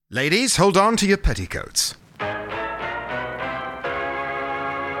Ladies, hold on to your petticoats.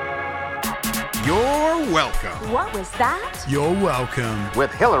 You're welcome. What was that? You're welcome.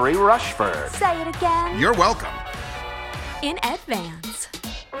 With Hillary Rushford. Say it again. You're welcome. In advance.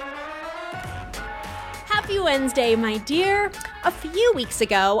 Happy Wednesday, my dear. A few weeks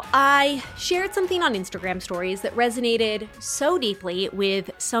ago, I shared something on Instagram stories that resonated so deeply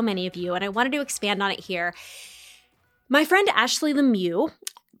with so many of you, and I wanted to expand on it here. My friend Ashley Lemieux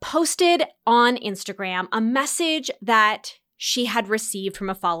posted on Instagram a message that she had received from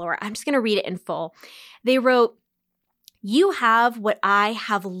a follower. I'm just going to read it in full. They wrote, "You have what I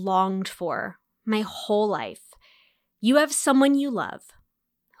have longed for my whole life. You have someone you love,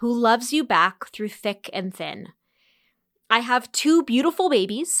 who loves you back through thick and thin. I have 2 beautiful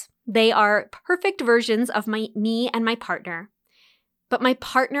babies. They are perfect versions of me and my partner. But my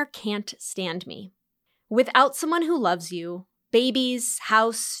partner can't stand me. Without someone who loves you, babies,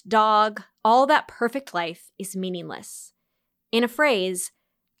 house, dog, all that perfect life is meaningless. In a phrase,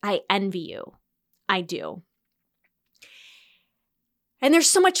 I envy you. I do." And there's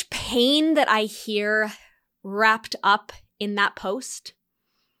so much pain that I hear wrapped up in that post.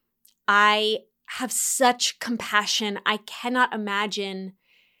 I have such compassion. I cannot imagine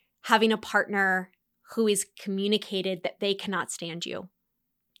having a partner who is communicated that they cannot stand you.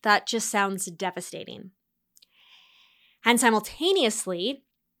 That just sounds devastating. And simultaneously,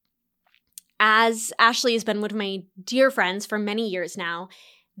 as Ashley has been one of my dear friends for many years now,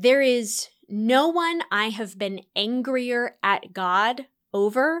 there is no one I have been angrier at God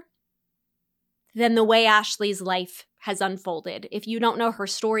over than the way Ashley's life has unfolded. If you don't know her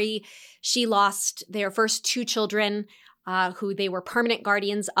story, she lost their first 2 children who they were permanent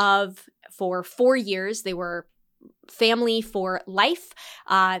guardians of for 4 years. They were family for life.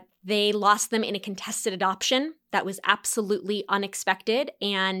 They lost them in a contested adoption that was absolutely unexpected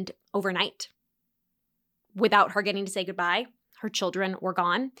and overnight. Without her getting to say goodbye, her children were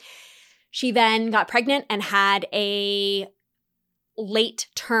gone. She then got pregnant and had a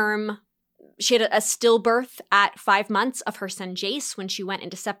she had a stillbirth at 5 months of her son Jace when she went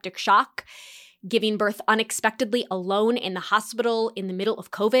into septic shock, giving birth unexpectedly alone in the hospital in the middle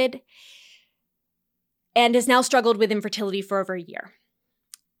of COVID, and has now struggled with infertility for over a year.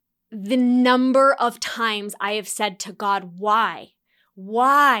 The number of times I have said to God, why?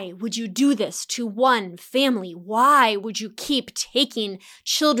 Why would you do this to one family? Why would you keep taking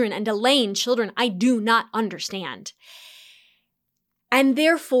children and delaying children? I do not understand. And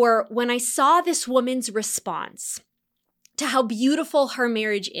therefore, when I saw this woman's response to how beautiful her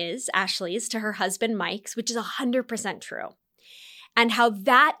marriage is, Ashley's, to her husband Mike's, which is 100% true, and how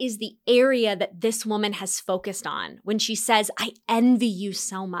that is the area that this woman has focused on when she says, I envy you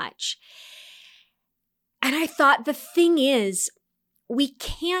so much. And I thought, the thing is, we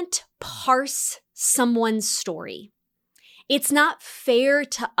can't parse someone's story. It's not fair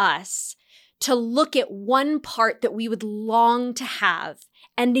to us to look at one part that we would long to have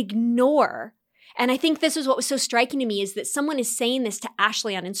and ignore. And I think this is what was so striking to me, is that someone is saying this to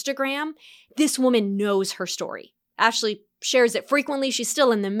Ashley on Instagram. This woman knows her story. Ashley shares it frequently. She's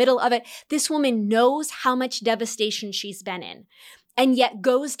still in the middle of it. This woman knows how much devastation she's been in, and yet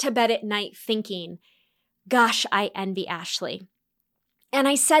goes to bed at night thinking, gosh, I envy Ashley. And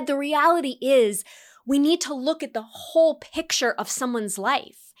I said, the reality is we need to look at the whole picture of someone's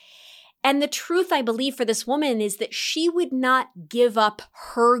life. And the truth, I believe, for this woman is that she would not give up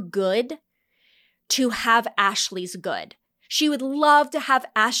her good to have Ashley's good. She would love to have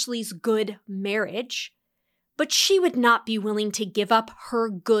Ashley's good marriage, but she would not be willing to give up her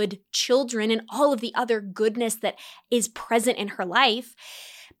good children and all of the other goodness that is present in her life.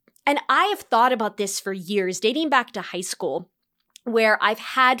 And I have thought about this for years, dating back to high school, where I've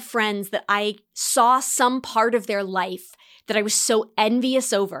had friends that I saw some part of their life that I was so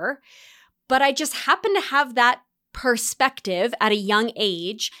envious over, but I just happened to have that perspective at a young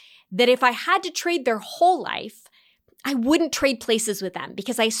age that if I had to trade their whole life, I wouldn't trade places with them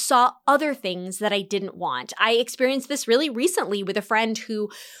because I saw other things that I didn't want. I experienced this really recently with a friend who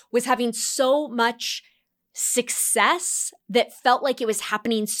was having so much success that felt like it was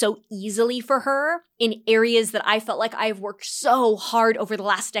happening so easily for her in areas that I felt like I've worked so hard over the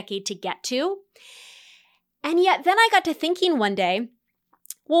last decade to get to. And yet then I got to thinking one day,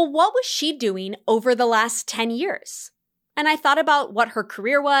 well, what was she doing over the last 10 years? And I thought about what her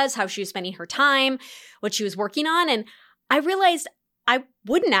career was, how she was spending her time, what she was working on. And I realized I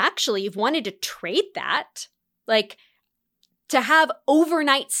wouldn't actually have wanted to trade that. Like, to have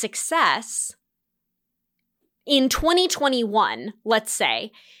overnight success in 2021, let's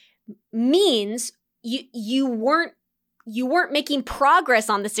say, means you weren't you weren't making progress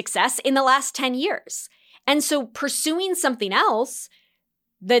on the success in the last 10 years. And so pursuing something else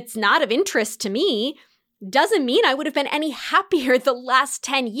that's not of interest to me doesn't mean I would have been any happier the last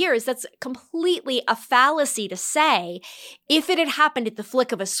 10 years. That's completely a fallacy to say. If it had happened at the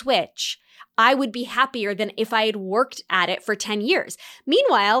flick of a switch, I would be happier than if I had worked at it for 10 years.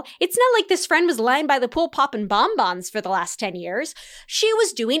 Meanwhile, it's not like this friend was lying by the pool popping bonbons for the last 10 years. She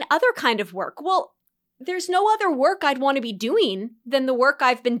was doing other kind of work. Well, there's no other work I'd want to be doing than the work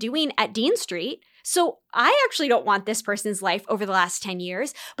I've been doing at Dean Street. So I actually don't want this person's life over the last 10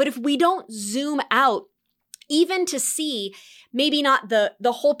 years. But if we don't zoom out, even to see maybe not the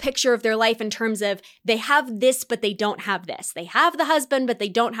whole picture of their life in terms of they have this, but they don't have this. They have the husband, but they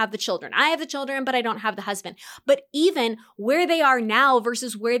don't have the children. I have the children, but I don't have the husband. But even where they are now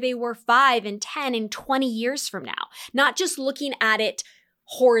versus where they were 5 and 10 and 20 years from now, not just looking at it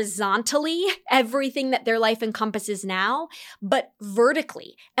horizontally, everything that their life encompasses now, but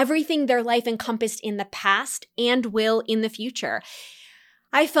vertically, everything their life encompassed in the past and will in the future.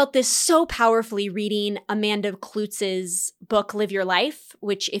 I felt this so powerfully reading Amanda Klootz's book, Live Your Life,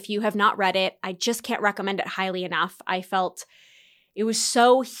 which if you have not read it, I just can't recommend it highly enough. I felt it was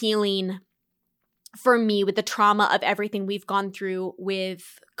so healing for me with the trauma of everything we've gone through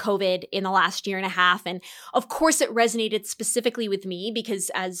with COVID in the last year and a half. And of course, it resonated specifically with me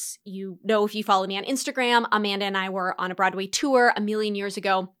because, as you know, if you follow me on Instagram, Amanda and I were on a Broadway tour a million years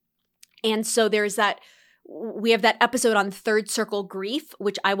ago. And so there's that. We have that episode on third circle grief,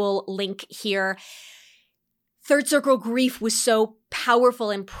 which I will link here. Third circle grief was so powerful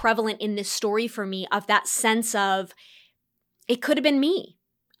and prevalent in this story for me, of that sense of it could have been me.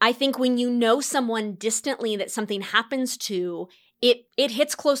 I think when you know someone distantly that something happens to, it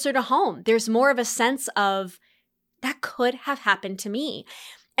hits closer to home. There's more of a sense of that could have happened to me.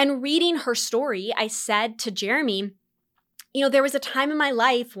 And reading her story, I said to Jeremy, there was a time in my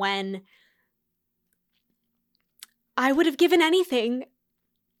life when I would have given anything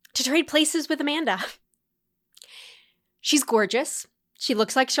to trade places with Amanda. She's gorgeous. She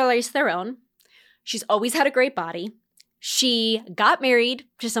looks like Charlize Theron. She's always had a great body. She got married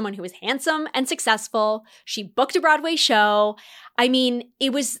to someone who was handsome and successful. She booked a Broadway show. I mean,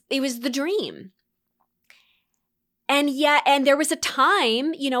 it was the dream. And there was a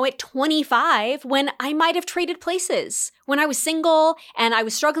time, at 25 when I might have traded places, when I was single and I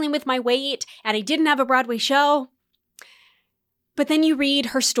was struggling with my weight and I didn't have a Broadway show. But then you read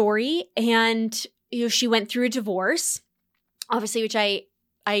her story and she went through a divorce, obviously, which I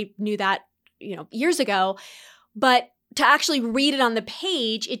knew that, years ago. But to actually read it on the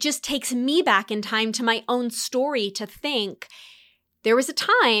page, it just takes me back in time to my own story to think there was a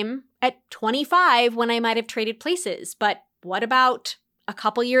time at 25 when I might have traded places. But what about a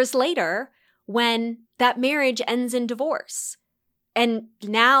couple years later when that marriage ends in divorce? And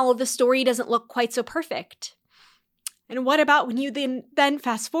now the story doesn't look quite so perfect. And what about when you then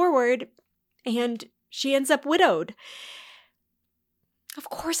fast forward and she ends up widowed? Of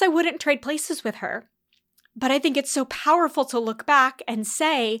course, I wouldn't trade places with her. But I think it's so powerful to look back and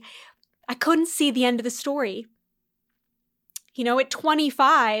say, I couldn't see the end of the story. At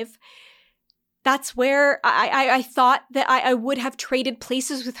 25, that's where I thought that I would have traded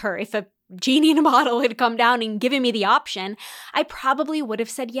places with her. If a genie in a bottle had come down and given me the option, I probably would have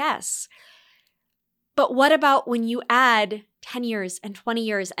said yes. But what about when you add 10 years and 20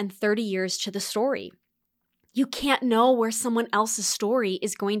 years and 30 years to the story? You can't know where someone else's story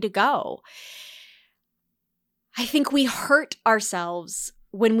is going to go. I think we hurt ourselves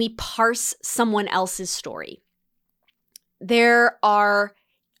when we parse someone else's story.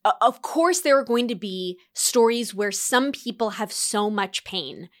 Of course, there are going to be stories where some people have so much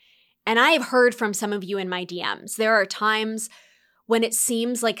pain. And I have heard from some of you in my DMs, there are times when it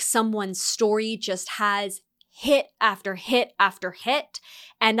seems like someone's story just has hit after hit after hit.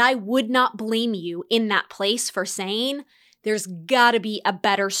 And I would not blame you in that place for saying, there's got to be a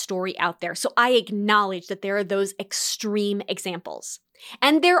better story out there. So I acknowledge that there are those extreme examples.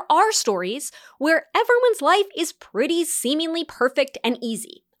 And there are stories where everyone's life is pretty seemingly perfect and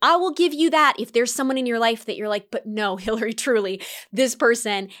easy. I will give you that if there's someone in your life that you're like, but no, Hillary, truly, this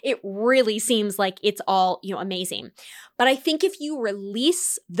person, it really seems like it's all, amazing. But I think if you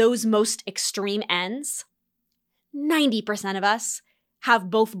release those most extreme ends, 90% of us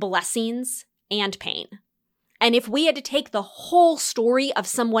have both blessings and pain. And if we had to take the whole story of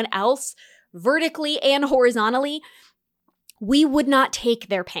someone else vertically and horizontally, we would not take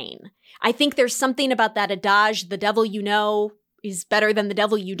their pain. I think there's something about that adage, the devil you know is better than the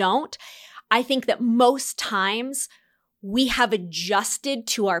devil you don't. I think that most times we have adjusted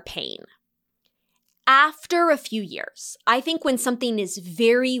to our pain. after a few years, I think when something is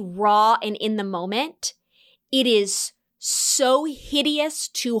very raw and in the moment, it is so hideous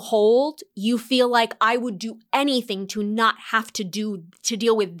to hold, you feel like I would do anything to not have to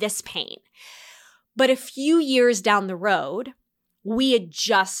deal with this pain. But a few years down the road, we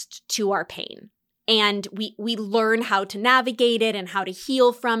adjust to our pain and we learn how to navigate it and how to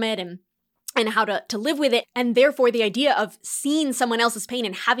heal from it and how to live with it. And therefore, the idea of seeing someone else's pain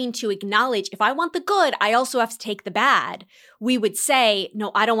and having to acknowledge, if I want the good, I also have to take the bad. We would say,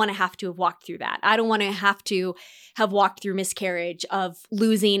 no, I don't want to have to have walked through that. I don't want to have walked through miscarriage, of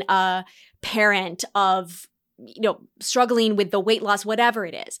losing a parent, of, struggling with the weight loss, whatever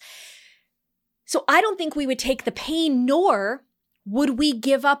it is. So I don't think we would take the pain, nor would we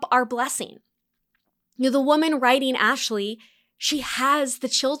give up our blessing. The woman writing Ashley, she has the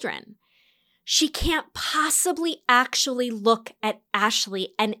children. She can't possibly actually look at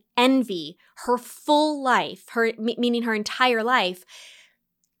Ashley and envy her full life, meaning her entire life,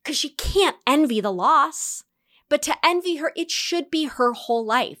 because she can't envy the loss. But to envy her, it should be her whole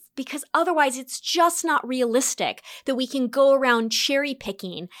life, because otherwise it's just not realistic that we can go around cherry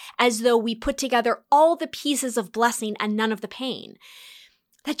picking as though we put together all the pieces of blessing and none of the pain.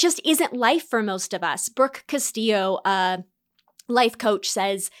 That just isn't life for most of us. Brooke Castillo, a life coach,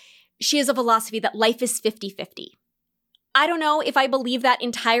 says she has a philosophy that life is 50-50. I don't know if I believe that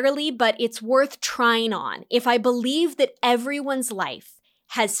entirely, but it's worth trying on. If I believe that everyone's life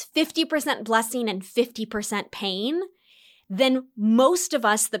has 50% blessing and 50% pain, then most of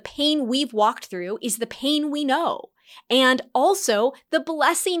us, the pain we've walked through is the pain we know. And also, the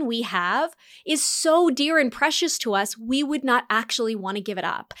blessing we have is so dear and precious to us, we would not actually want to give it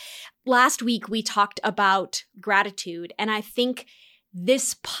up. Last week, we talked about gratitude, and I think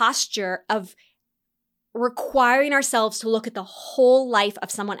this posture of requiring ourselves to look at the whole life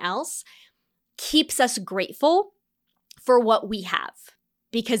of someone else keeps us grateful for what we have,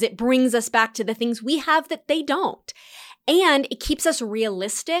 because it brings us back to the things we have that they don't. And it keeps us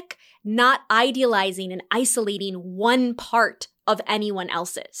realistic, not idealizing and isolating one part of anyone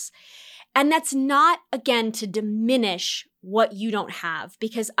else's. And that's not, again, to diminish what you don't have,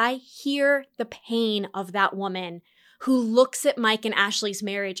 because I hear the pain of that woman who looks at Mike and Ashley's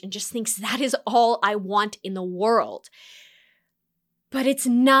marriage and just thinks that is all I want in the world. But it's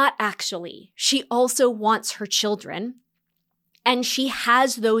not actually. She also wants her children, and she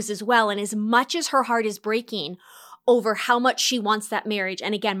has those as well. And as much as her heart is breaking over how much she wants that marriage,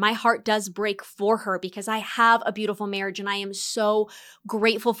 and again, my heart does break for her because I have a beautiful marriage and I am so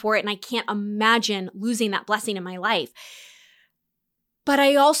grateful for it, and I can't imagine losing that blessing in my life. But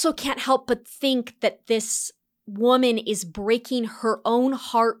I also can't help but think that this woman is breaking her own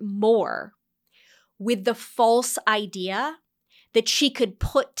heart more with the false idea that she could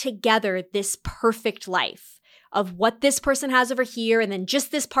put together this perfect life of what this person has over here and then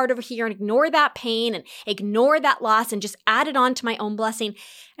just this part over here, and ignore that pain and ignore that loss and just add it on to my own blessing.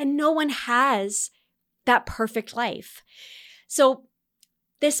 And no one has that perfect life. So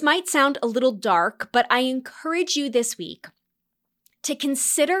this might sound a little dark, but I encourage you this week to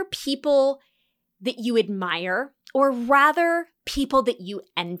consider people that you admire, or rather people that you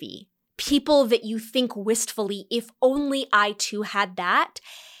envy, people that you think wistfully, if only I too had that,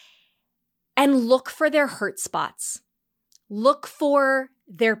 and look for their hurt spots. Look for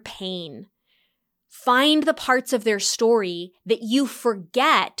their pain. Find the parts of their story that you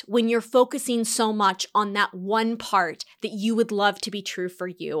forget when you're focusing so much on that one part that you would love to be true for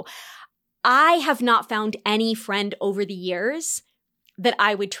you. I have not found any friend over the years that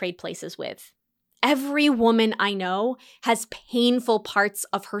I would trade places with. Every woman I know has painful parts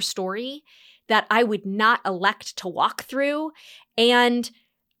of her story that I would not elect to walk through. And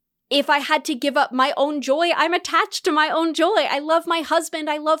if I had to give up my own joy, I'm attached to my own joy. I love my husband.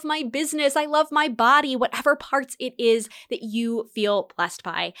 I love my business. I love my body, whatever parts it is that you feel blessed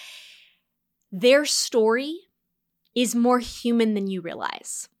by. Their story is more human than you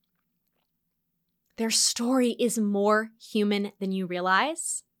realize. Their story is more human than you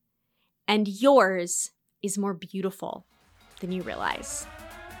realize. And yours is more beautiful than you realize.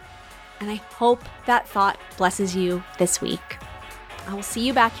 And I hope that thought blesses you this week. I will see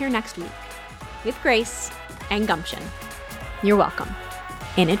you back here next week with grace and gumption. You're welcome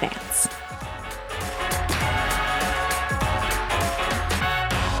in advance.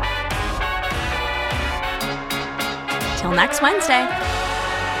 Till next Wednesday.